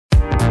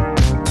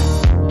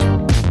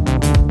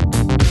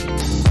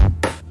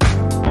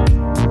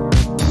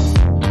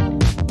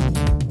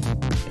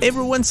Hey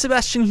everyone,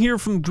 Sebastian here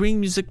from Green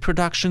Music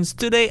Productions.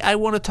 Today I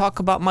want to talk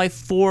about my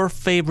 4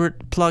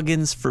 favorite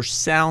plugins for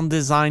sound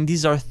design.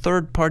 These are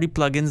third-party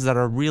plugins that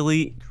are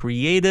really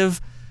creative,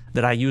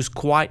 that I use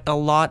quite a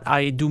lot.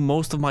 I do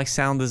most of my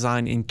sound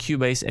design in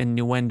Cubase and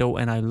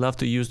Nuendo, and I love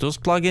to use those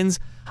plugins.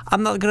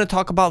 I'm not going to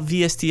talk about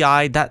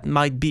VSTI, that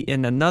might be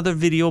in another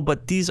video,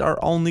 but these are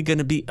only going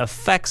to be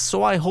effects,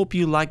 so I hope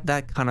you like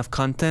that kind of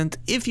content.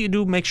 If you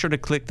do, make sure to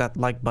click that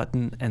like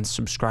button and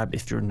subscribe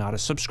if you're not a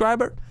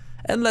subscriber.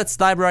 And let's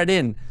dive right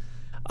in.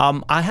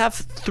 I have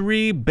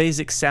 3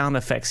 basic sound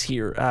effects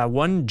here.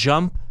 One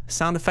jump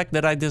sound effect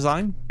that I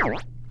designed,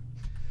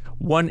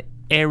 one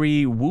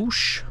airy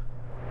whoosh,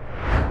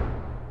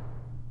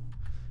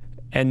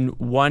 and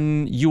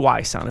one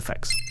UI sound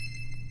effects.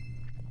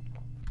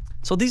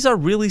 So these are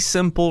really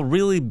simple,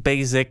 really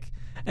basic,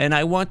 and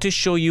I want to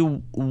show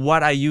you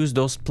what I use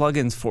those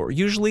plugins for.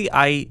 Usually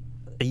I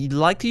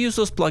like to use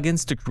those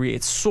plugins to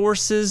create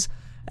sources,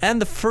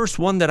 and the first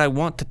one that I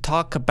want to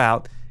talk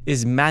about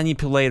is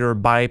Manipulator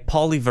by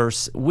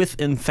Polyverse with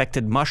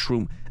Infected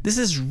Mushroom. This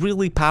is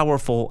really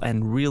powerful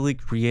and really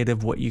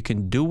creative what you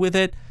can do with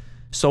it.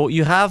 So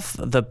you have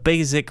the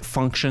basic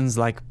functions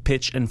like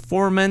pitch and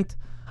formant,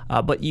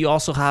 but you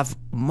also have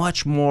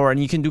much more,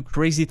 and you can do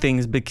crazy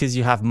things because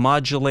you have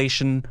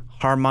modulation,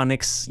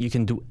 harmonics, you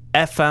can do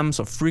FM,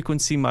 so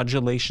frequency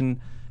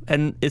modulation,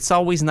 and it's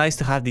always nice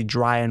to have the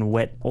dry and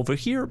wet over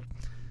here.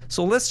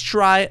 So let's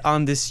try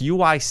on this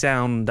UI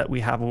sound that we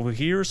have over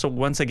here. So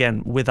once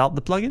again, without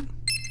the plugin,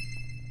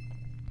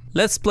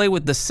 let's play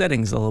with the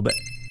settings a little bit.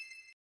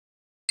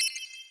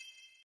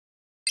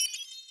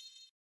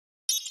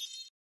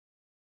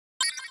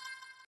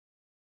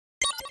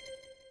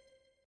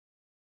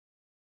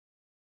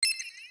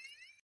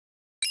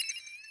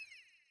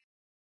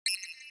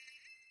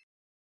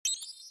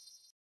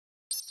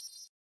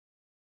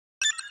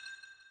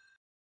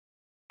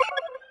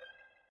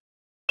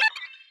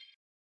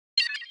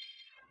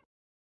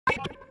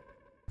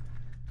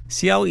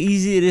 See how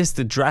easy it is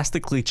to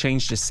drastically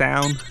change the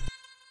sound?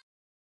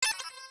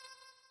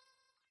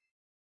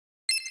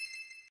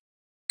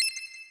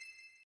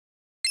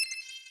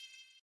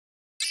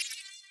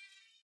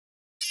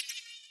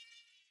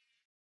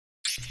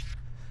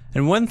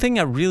 And one thing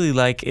I really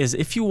like is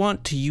if you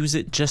want to use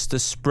it just to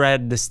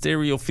spread the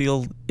stereo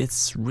field,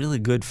 it's really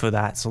good for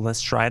that. So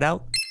let's try it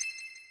out.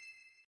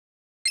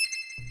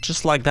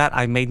 Just like that,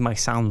 I made my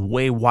sound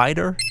way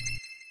wider.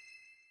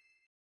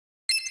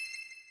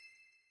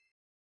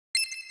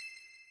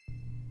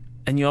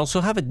 And you also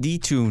have a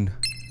detune.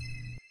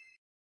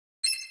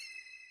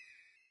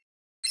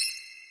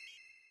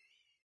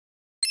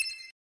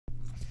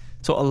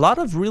 So a lot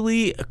of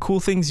really cool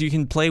things you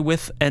can play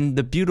with, and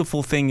the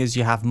beautiful thing is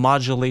you have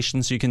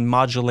modulation, so you can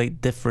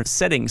modulate different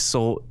settings.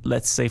 So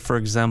let's say, for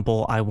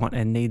example, I want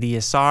an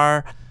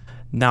ADSR.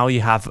 Now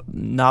you have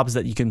knobs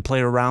that you can play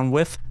around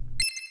with.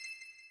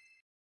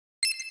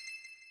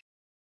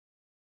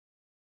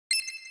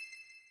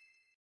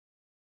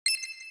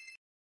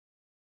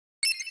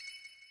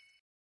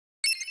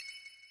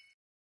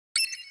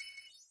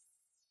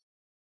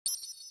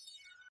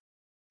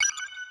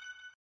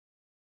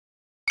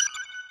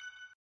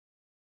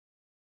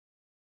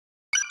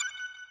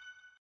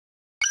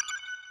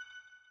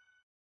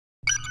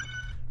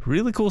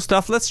 Really cool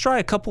stuff. Let's try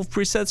a couple of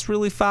presets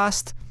really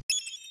fast.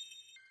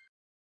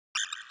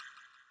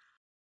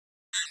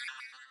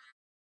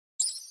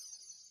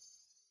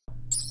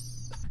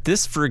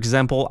 This, for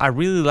example, I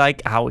really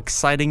like how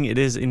exciting it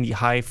is in the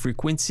high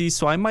frequency,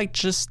 so I might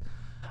just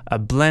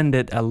blend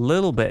it a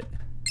little bit.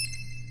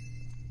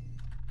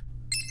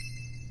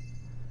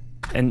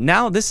 And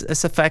now this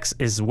SFX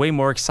is way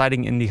more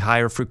exciting in the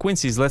higher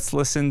frequencies. Let's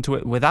listen to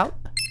it without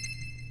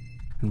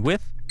and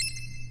with.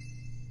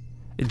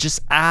 It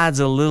just adds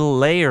a little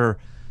layer.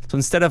 So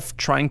instead of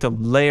trying to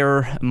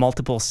layer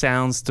multiple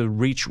sounds to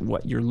reach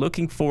what you're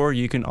looking for,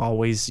 you can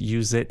always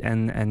use it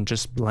and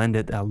just blend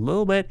it a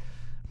little bit.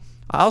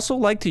 I also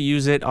like to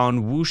use it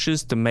on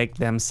whooshes to make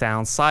them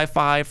sound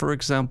sci-fi, for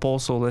example.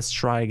 So let's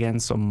try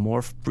again some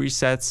more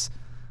presets.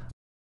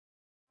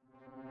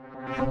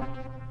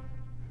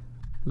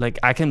 Like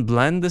I can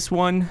blend this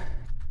one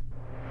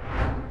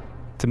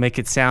to make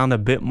it sound a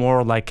bit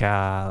more like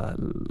a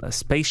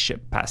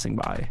spaceship passing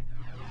by.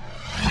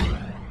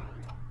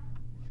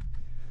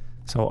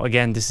 So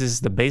again, this is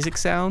the basic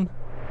sound,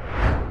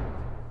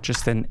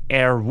 just an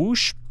air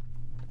whoosh.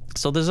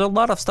 So there's a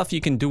lot of stuff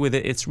you can do with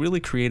it. It's really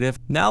creative.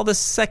 Now the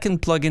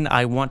second plugin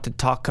I want to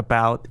talk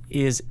about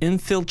is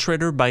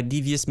Infiltrator by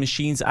Devious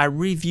Machines. I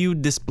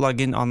reviewed this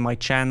plugin on my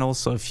channel,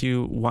 so if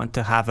you want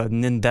to have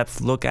an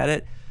in-depth look at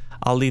it,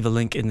 I'll leave a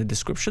link in the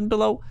description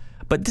below.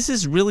 But this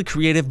is really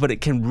creative, but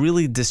it can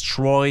really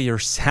destroy your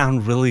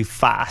sound really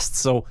fast.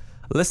 So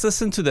let's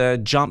listen to the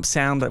jump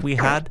sound that we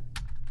had.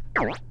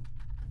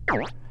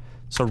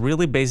 So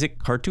really basic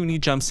cartoony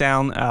jump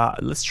sound.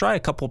 Let's try a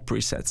couple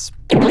presets.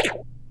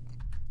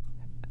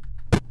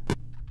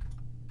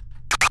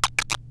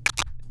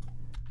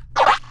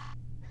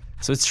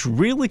 So it's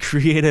really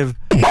creative.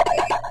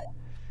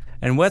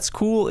 And what's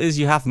cool is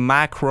you have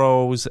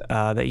macros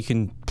that you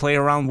can play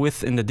around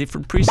with in the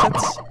different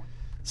presets.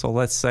 So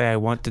let's say I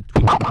want to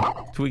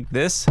tweak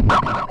this.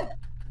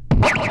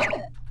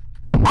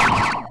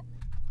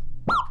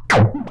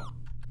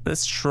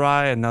 Let's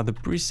try another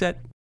preset.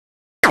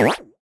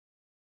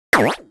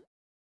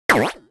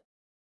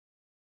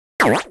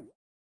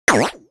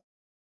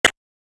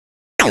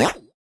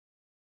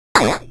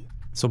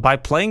 So by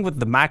playing with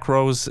the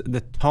macros,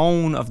 the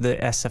tone of the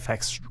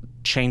SFX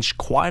changed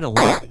quite a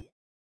lot.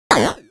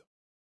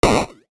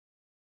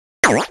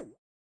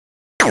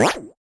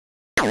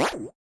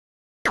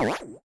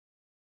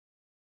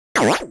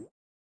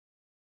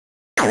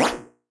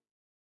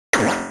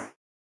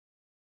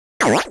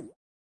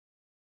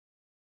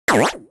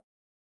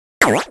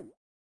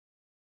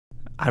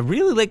 I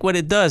really like what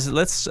it does.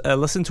 Let's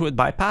listen to it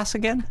bypass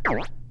again.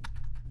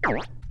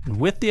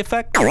 With the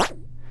effect.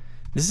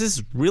 This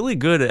is really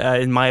good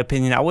in my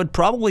opinion. I would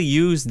probably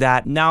use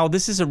that. Now,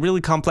 this is a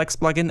really complex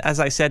plugin. As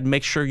I said,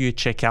 make sure you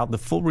check out the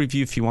full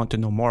review if you want to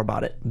know more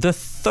about it. The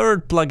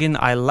third plugin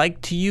I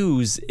like to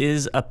use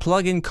is a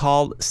plugin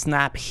called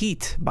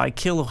Snapheat by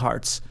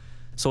Kilohertz.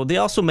 So they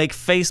also make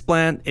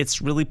Faceplant.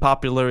 It's really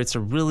popular. It's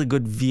a really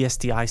good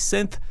VSTI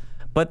synth,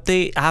 but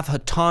they have a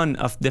ton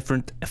of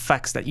different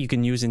effects that you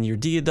can use in your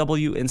DAW,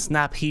 and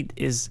Snapheat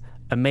is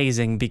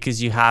amazing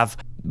because you have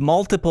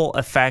multiple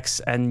effects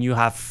and you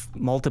have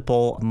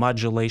multiple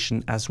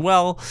modulation as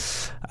well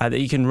that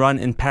you can run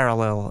in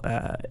parallel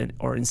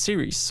or in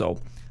series.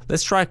 So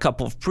let's try a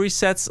couple of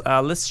presets.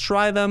 Let's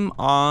try them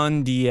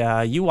on the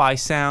UI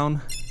sound.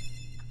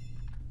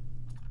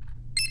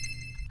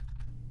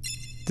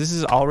 This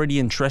is already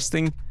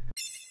interesting.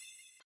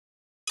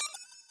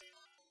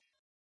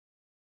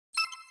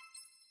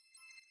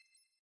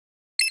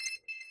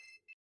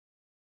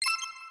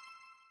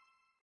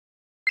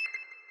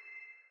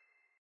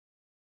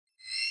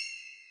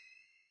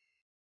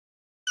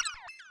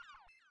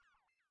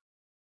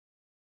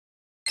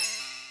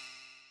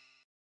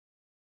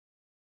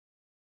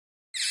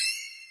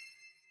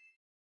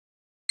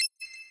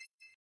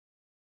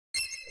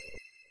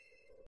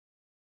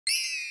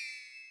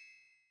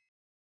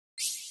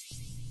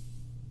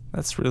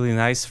 That's really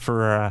nice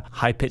for a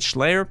high-pitched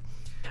layer.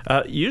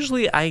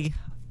 Usually I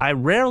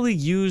rarely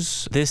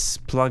use this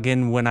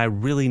plugin when I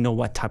really know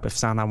what type of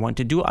sound I want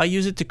to do. I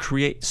use it to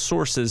create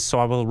sources, so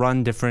I will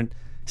run different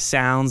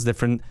sounds,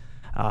 different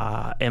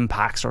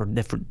impacts or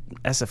different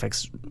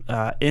SFX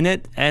in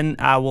it, and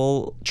I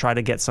will try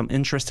to get some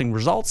interesting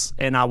results,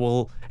 and I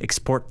will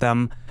export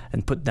them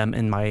and put them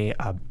in my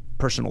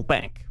personal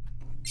bank.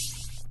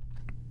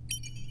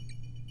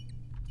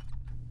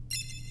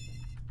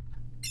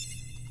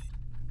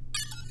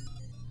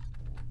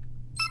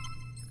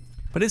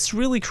 But it's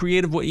really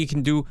creative what you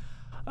can do.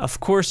 Of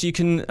course, you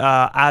can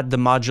add the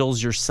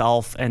modules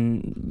yourself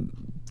and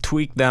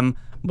tweak them,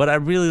 but I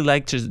really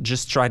like to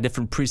just try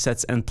different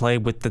presets and play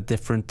with the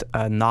different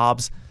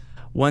knobs.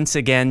 Once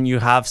again, you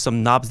have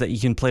some knobs that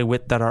you can play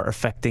with that are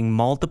affecting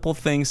multiple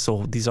things.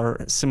 So these are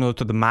similar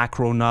to the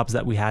macro knobs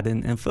that we had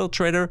in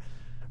Infiltrator.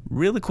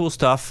 Really cool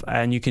stuff,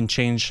 and you can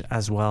change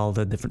as well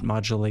the different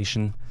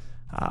modulation,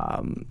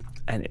 and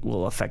it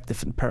will affect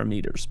different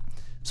parameters.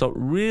 So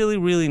really,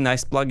 really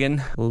nice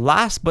plugin.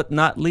 Last but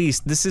not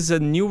least, this is a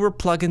newer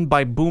plugin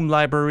by Boom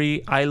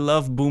Library. I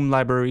love Boom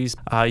libraries.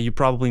 You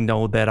probably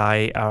know that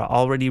I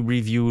already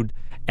reviewed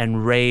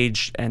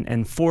Enrage and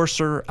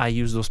Enforcer. I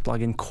use those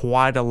plugins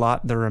quite a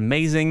lot. They're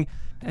amazing.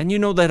 And you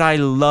know that I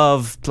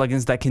love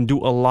plugins that can do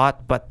a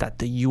lot, but that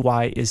the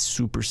UI is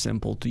super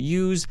simple to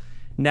use.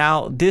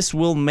 Now, this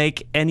will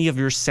make any of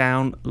your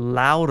sound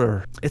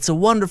louder. It's a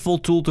wonderful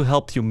tool to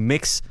help you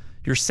mix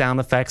your sound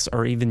effects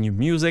or even your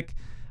music.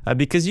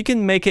 Because you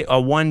can make it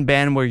a one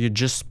band where you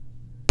just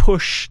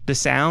push the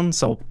sound.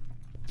 So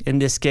in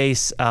this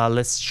case,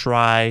 let's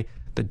try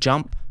the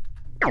jump.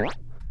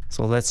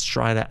 So let's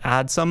try to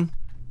add some.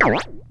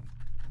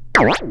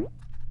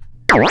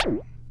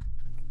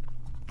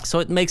 So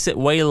it makes it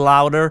way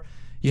louder.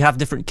 You have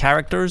different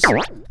characters.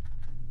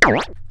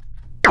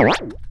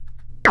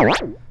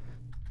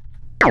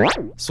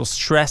 So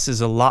stress is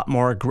a lot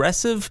more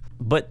aggressive,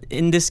 but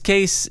in this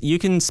case, you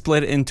can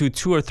split it into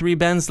 2 or 3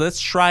 bends.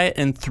 Let's try it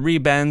in 3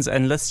 bends,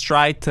 and let's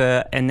try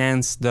to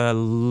enhance the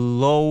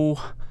low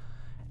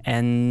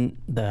and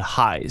the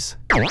highs.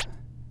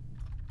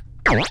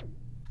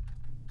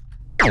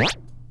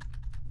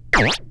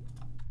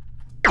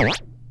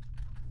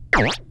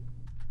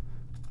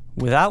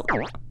 Without.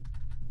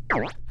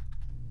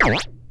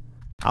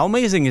 How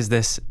amazing is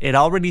this? It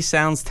already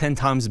sounds 10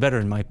 times better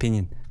in my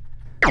opinion.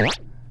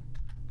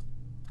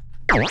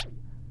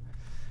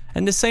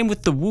 And the same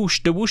with the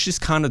whoosh. The whoosh is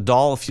kind of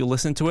dull if you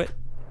listen to it.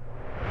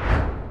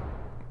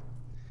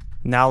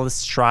 Now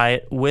let's try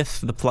it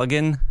with the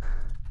plugin.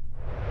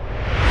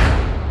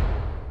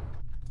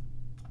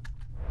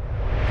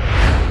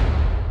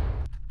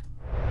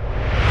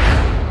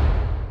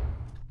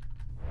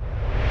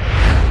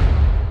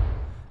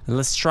 And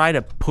let's try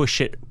to push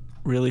it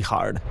really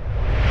hard.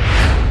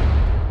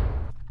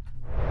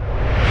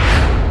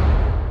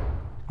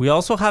 We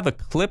also have a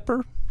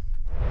clipper.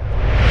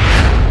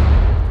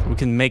 We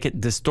can make it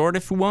distort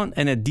if we want,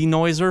 and a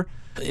denoiser.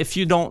 If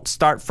you don't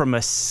start from a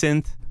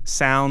synth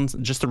sound,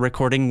 just a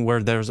recording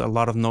where there's a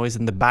lot of noise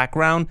in the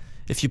background,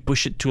 if you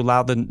push it too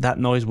loud, then that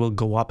noise will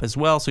go up as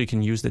well. So you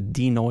can use the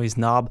denoise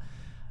knob.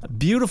 A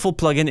beautiful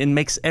plugin. It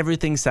makes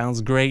everything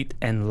sounds great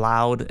and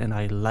loud, and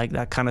I like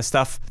that kind of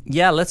stuff.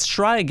 Yeah, let's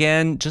try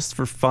again just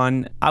for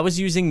fun. I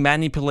was using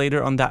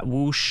Manipulator on that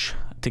whoosh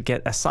to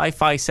get a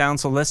sci-fi sound,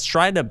 so let's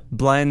try to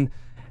blend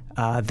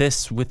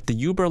this with the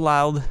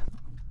Uberloud.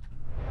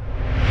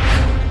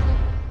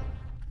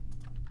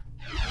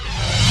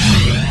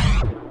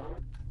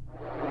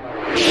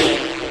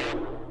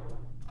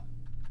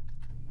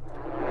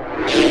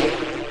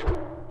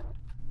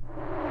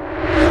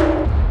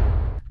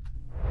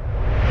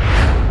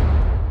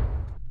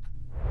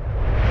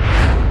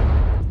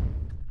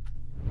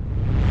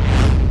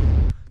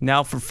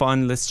 Now for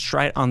fun, let's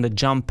try it on the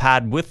jump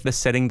pad with the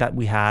setting that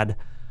we had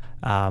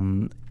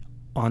on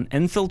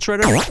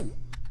Infiltrator.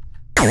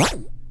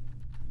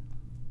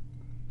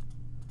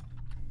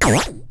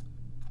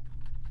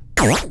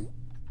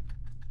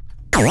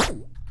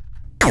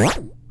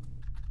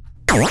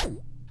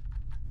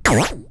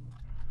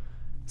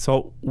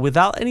 So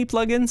without any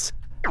plugins,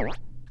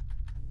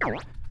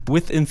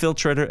 with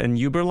Infiltrator and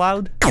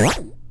Uberloud.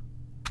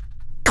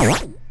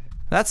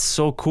 That's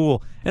so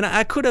cool. And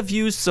I could have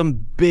used some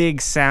big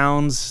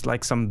sounds,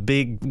 like some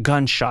big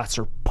gunshots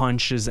or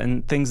punches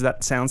and things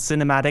that sound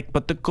cinematic,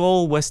 but the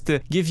goal was to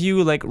give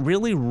you like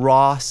really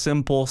raw,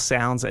 simple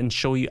sounds and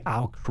show you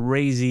how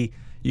crazy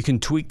you can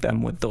tweak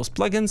them with those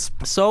plugins.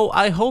 So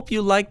I hope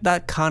you like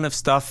that kind of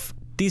stuff.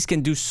 These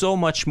can do so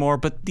much more,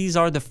 but these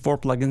are the 4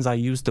 plugins I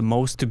use the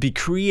most to be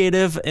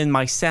creative in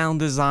my sound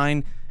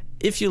design.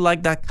 If you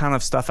like that kind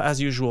of stuff,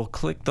 as usual,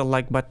 click the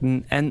like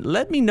button and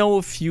let me know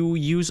if you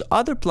use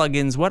other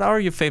plugins. What are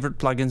your favorite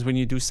plugins when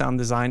you do sound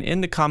design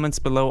in the comments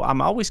below? I'm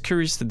always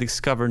curious to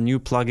discover new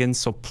plugins,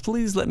 so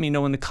please let me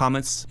know in the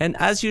comments. And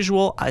as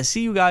usual, I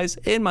see you guys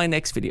in my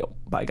next video.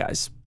 Bye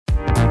guys.